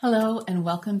Hello and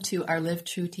welcome to our Live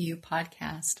True to You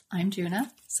podcast. I'm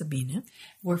Juna. Sabine.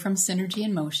 We're from Synergy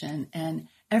in Motion, and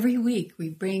every week we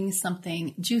bring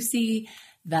something juicy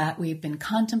that we've been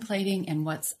contemplating and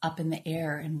what's up in the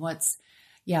air and what's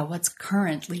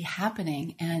currently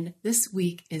happening. And this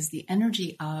week is the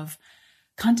energy of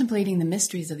contemplating the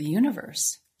mysteries of the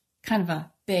universe. Kind of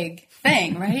a big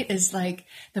thing, right? Is like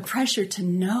the pressure to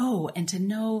know and to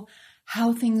know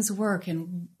how things work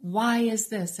and why is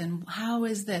this and how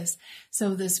is this.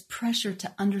 So this pressure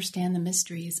to understand the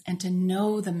mysteries and to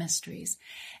know the mysteries.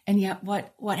 And yet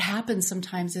what happens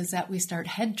sometimes is that we start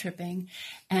head tripping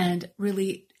and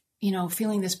really,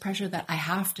 feeling this pressure that I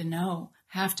have to know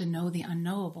the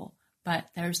unknowable.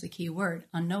 But there's the key word,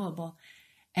 unknowable.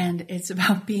 And it's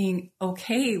about being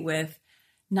okay with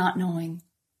not knowing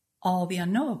all the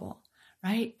unknowable,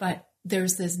 right? But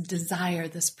there's this desire,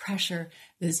 this pressure,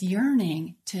 this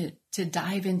yearning to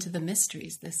dive into the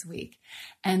mysteries this week.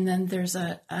 And then there's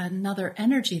another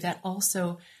energy that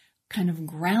also kind of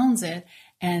grounds it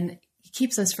and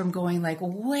keeps us from going like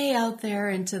way out there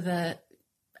into the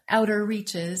outer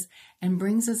reaches and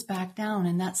brings us back down.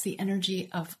 And that's the energy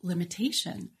of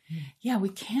limitation. Yeah, we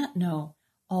can't know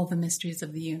all the mysteries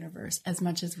of the universe as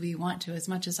much as we want to, as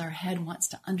much as our head wants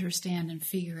to understand and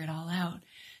figure it all out.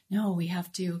 No, we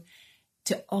have to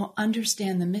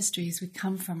understand the mysteries. We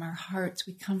come from our hearts.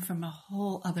 We come from a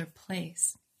whole other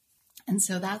place. And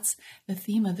so that's the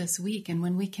theme of this week. And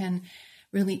when we can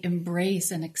really embrace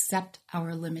and accept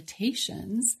our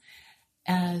limitations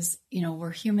as,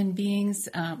 we're human beings,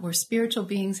 we're spiritual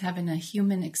beings having a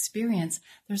human experience,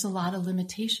 there's a lot of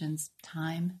limitations,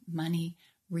 time, money,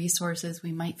 resources.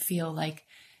 We might feel like,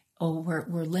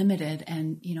 we're limited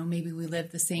and, maybe we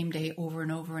live the same day over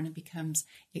and over and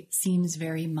it seems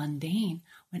very mundane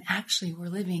when actually we're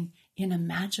living in a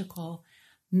magical,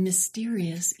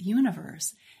 mysterious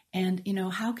universe. And,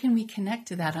 how can we connect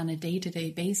to that on a day-to-day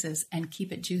basis and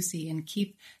keep it juicy and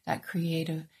keep that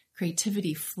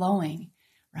creativity flowing,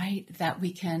 right? That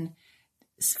we can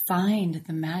find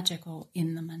the magical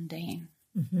in the mundane.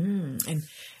 Mm-hmm. And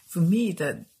for me,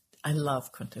 that I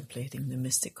love contemplating the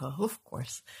mystical, of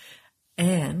course.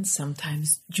 And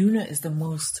sometimes Juna is the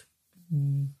most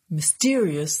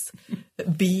mysterious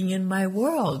being in my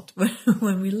world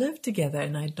when we live together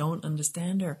and I don't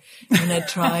understand her. And I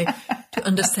try to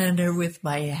understand her with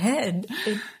my head.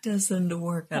 It doesn't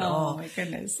work at all. Oh my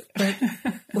goodness. But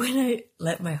when I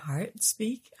let my heart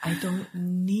speak, I don't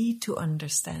need to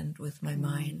understand with my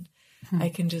mind. I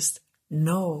can just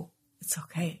know it's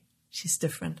okay. She's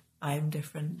different. I'm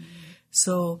different.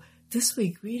 So this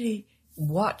week, really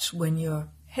watch when you're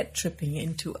head tripping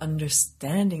into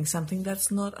understanding something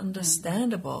that's not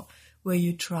understandable, where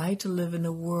you try to live in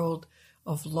a world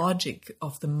of logic,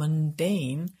 of the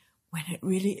mundane, when it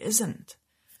really isn't,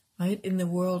 right? In the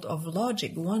world of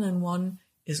logic, 1 and 1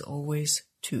 is always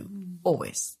 2,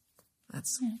 always.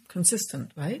 That's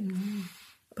consistent, right?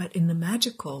 But in the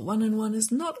magical, 1 and 1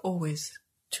 is not always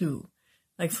 2.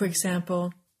 Like, for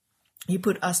example, you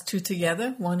put us 2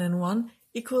 together, 1 and 1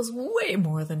 equals way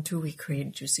more than 2. We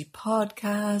create juicy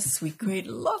podcasts. We create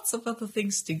lots of other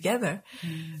things together.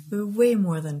 We're way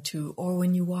more than 2. Or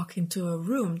when you walk into a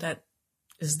room that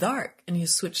is dark and you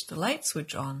switch the light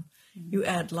switch on, you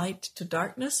add light to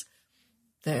darkness.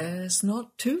 There's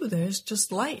not 2. There's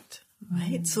just light,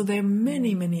 right? So there are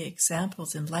many, many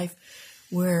examples in life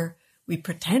where we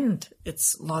pretend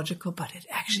it's logical, but it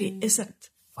actually isn't.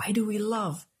 Why do we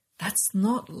love? That's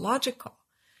not logical,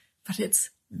 but it's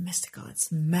mystical,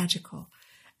 it's magical.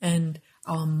 And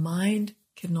our mind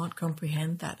cannot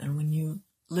comprehend that. And when you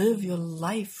live your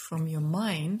life from your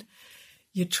mind,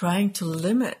 you're trying to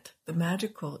limit the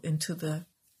magical into the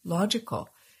logical.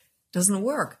 Doesn't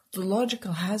work. The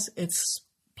logical has its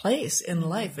place in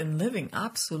life, in living.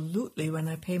 Absolutely. When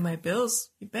I pay my bills,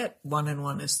 you bet 1 and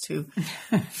 1 is 2.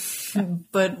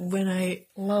 But when I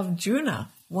love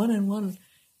Juna, 1 and 1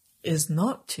 is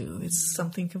not 2. It's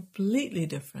something completely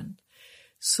different.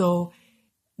 So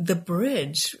the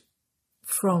bridge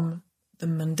from the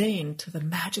mundane to the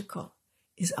magical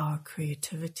is our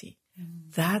creativity.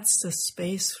 That's the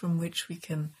space from which we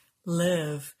can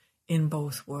live in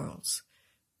both worlds,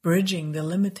 bridging the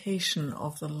limitation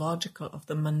of the logical, of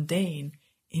the mundane,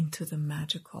 into the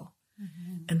magical.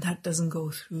 And that doesn't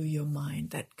go through your mind.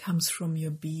 That comes from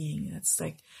your being. That's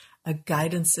like a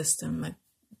guidance system.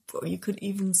 Or you could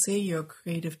even say your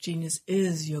creative genius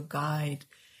is your guide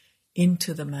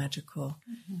into the magical,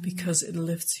 because it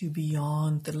lifts you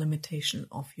beyond the limitation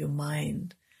of your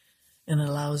mind and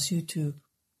allows you to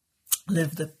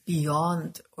live the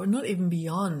beyond, or not even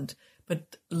beyond,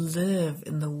 but live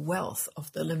in the wealth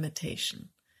of the limitation.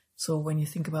 So when you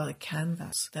think about a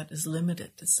canvas that is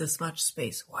limited, it's this much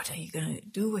space, what are you going to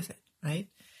do with it, right?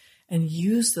 And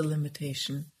use the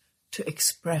limitation to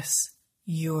express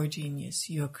your genius,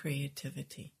 your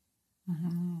creativity.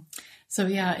 Mm-hmm. So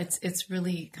yeah, it's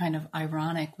really kind of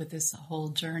ironic with this whole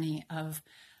journey of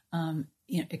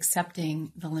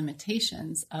accepting the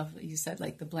limitations of, you said,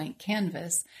 like the blank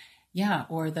canvas,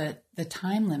 or the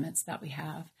time limits that we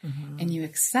have, and you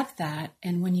accept that,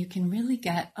 and when you can really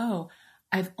get, oh,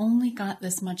 I've only got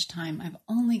this much time, I've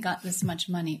only got this much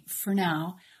money for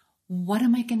now. What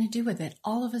am I going to do with it?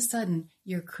 All of a sudden,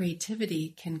 your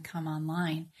creativity can come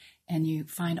online, and you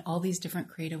find all these different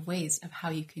creative ways of how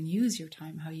you can use your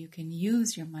time, how you can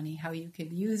use your money, how you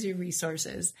can use your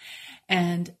resources.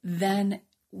 And then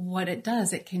what it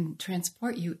does, it can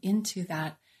transport you into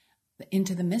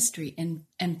the mystery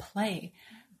and play.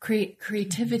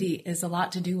 Creativity is a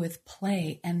lot to do with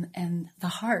play and the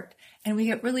heart. And we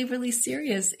get really, really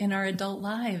serious in our adult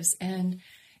lives. And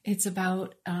it's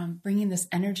about bringing this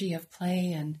energy of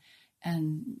play and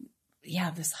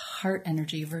this heart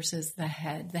energy versus the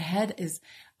head. The head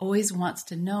always wants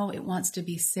to know, it wants to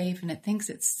be safe, and it thinks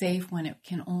it's safe when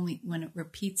it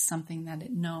repeats something that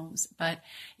it knows. But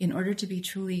in order to be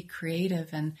truly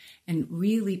creative and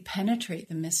really penetrate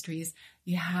the mysteries,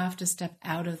 you have to step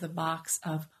out of the box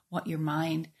of what your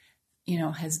mind,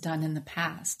 has done in the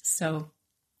past. So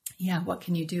what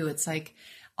can you do? It's like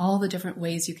all the different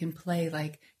ways you can play,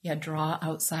 like, draw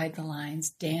outside the lines,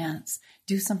 dance,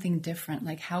 do something different.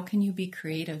 Like, how can you be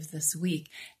creative this week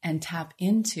and tap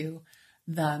into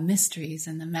the mysteries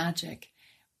and the magic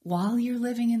while you're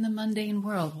living in the mundane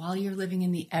world, while you're living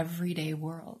in the everyday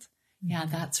world?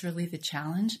 That's really the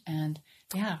challenge. And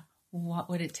what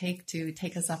would it take to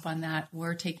take us up on that?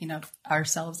 We're taking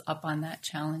ourselves up on that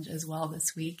challenge as well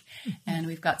this week. And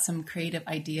we've got some creative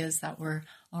ideas that we're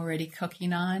already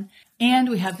cooking on. And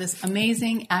we have this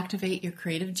amazing Activate Your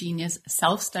Creative Genius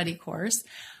self-study course,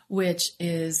 which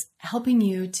is helping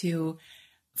you to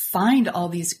find all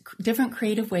these different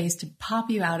creative ways to pop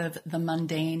you out of the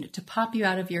mundane, to pop you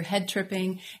out of your head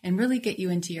tripping, and really get you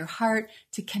into your heart,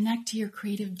 to connect to your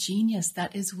creative genius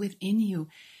that is within you.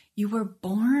 You were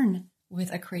born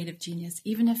with a creative genius.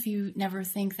 Even if you never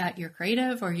think that you're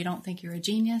creative or you don't think you're a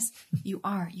genius, you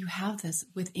are. You have this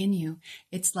within you.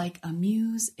 It's like a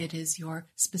muse. It is your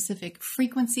specific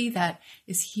frequency that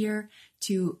is here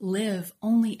to live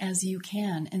only as you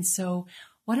can. And so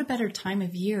what a better time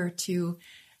of year to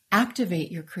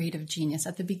activate your creative genius.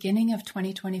 At the beginning of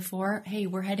 2024, hey,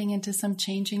 we're heading into some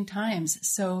changing times.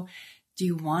 So do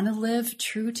you want to live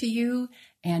true to you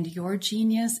and your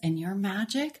genius and your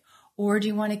magic? Or do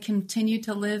you want to continue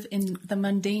to live in the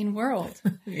mundane world?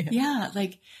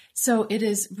 So it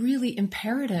is really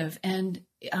imperative and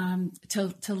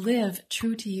to live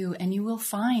true to you, and you will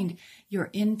find your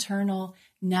internal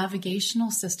navigational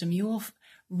system. You will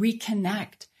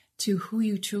reconnect to who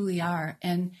you truly are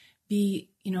and be,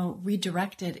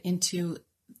 redirected into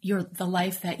the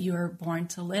life that you're born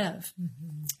to live.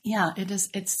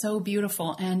 It's so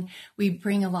beautiful. And we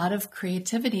bring a lot of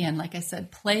creativity in. Like I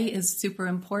said, play is super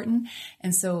important.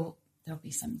 And so there'll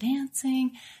be some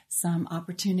dancing, some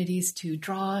opportunities to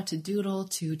draw, to doodle,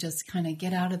 to just kind of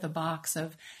get out of the box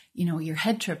of, your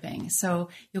head tripping. So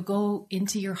you'll go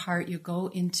into your heart, you go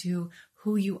into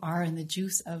who you are and the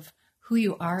juice of who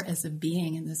you are as a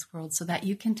being in this world, so that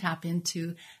you can tap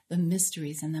into the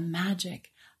mysteries and the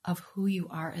magic of who you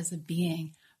are as a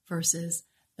being versus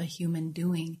the human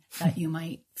doing that you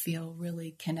might feel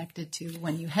really connected to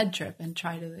when you head trip and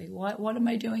try to think, what am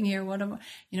I doing here?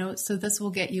 So this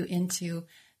will get you into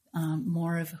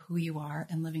more of who you are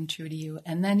and living true to you.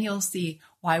 And then you'll see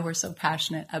why we're so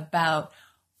passionate about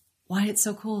why it's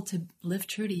so cool to live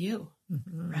true to you,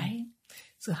 right?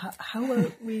 So how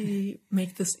will we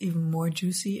make this even more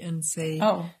juicy and say,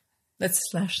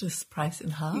 let's slash this price in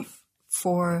half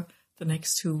for the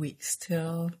next 2 weeks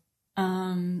till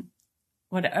the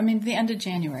end of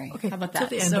January. Okay, how about that?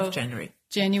 Till the end of January.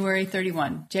 January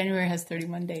 31. January has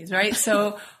 31 days, right?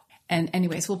 So, and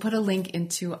anyways, we'll put a link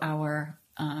into our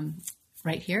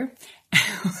right here.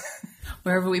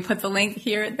 Wherever we put the link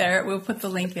here, there, we'll put the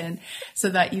link in so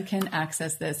that you can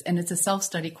access this. And it's a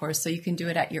self-study course, so you can do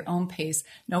it at your own pace.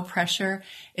 No pressure.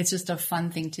 It's just a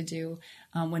fun thing to do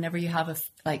whenever you have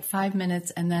 5 minutes,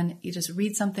 and then you just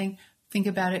read something, think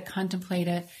about it, contemplate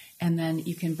it, and then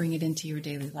you can bring it into your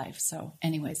daily life. So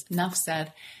anyways, enough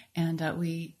said. And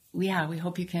we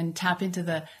hope you can tap into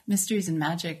the mysteries and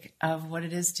magic of what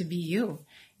it is to be you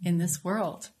in this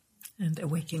world. And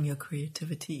awaken your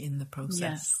creativity in the process.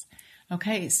 Yes.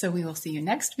 Okay, so we will see you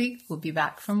next week. We'll be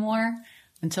back for more.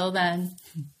 Until then,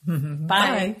 bye.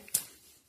 Bye.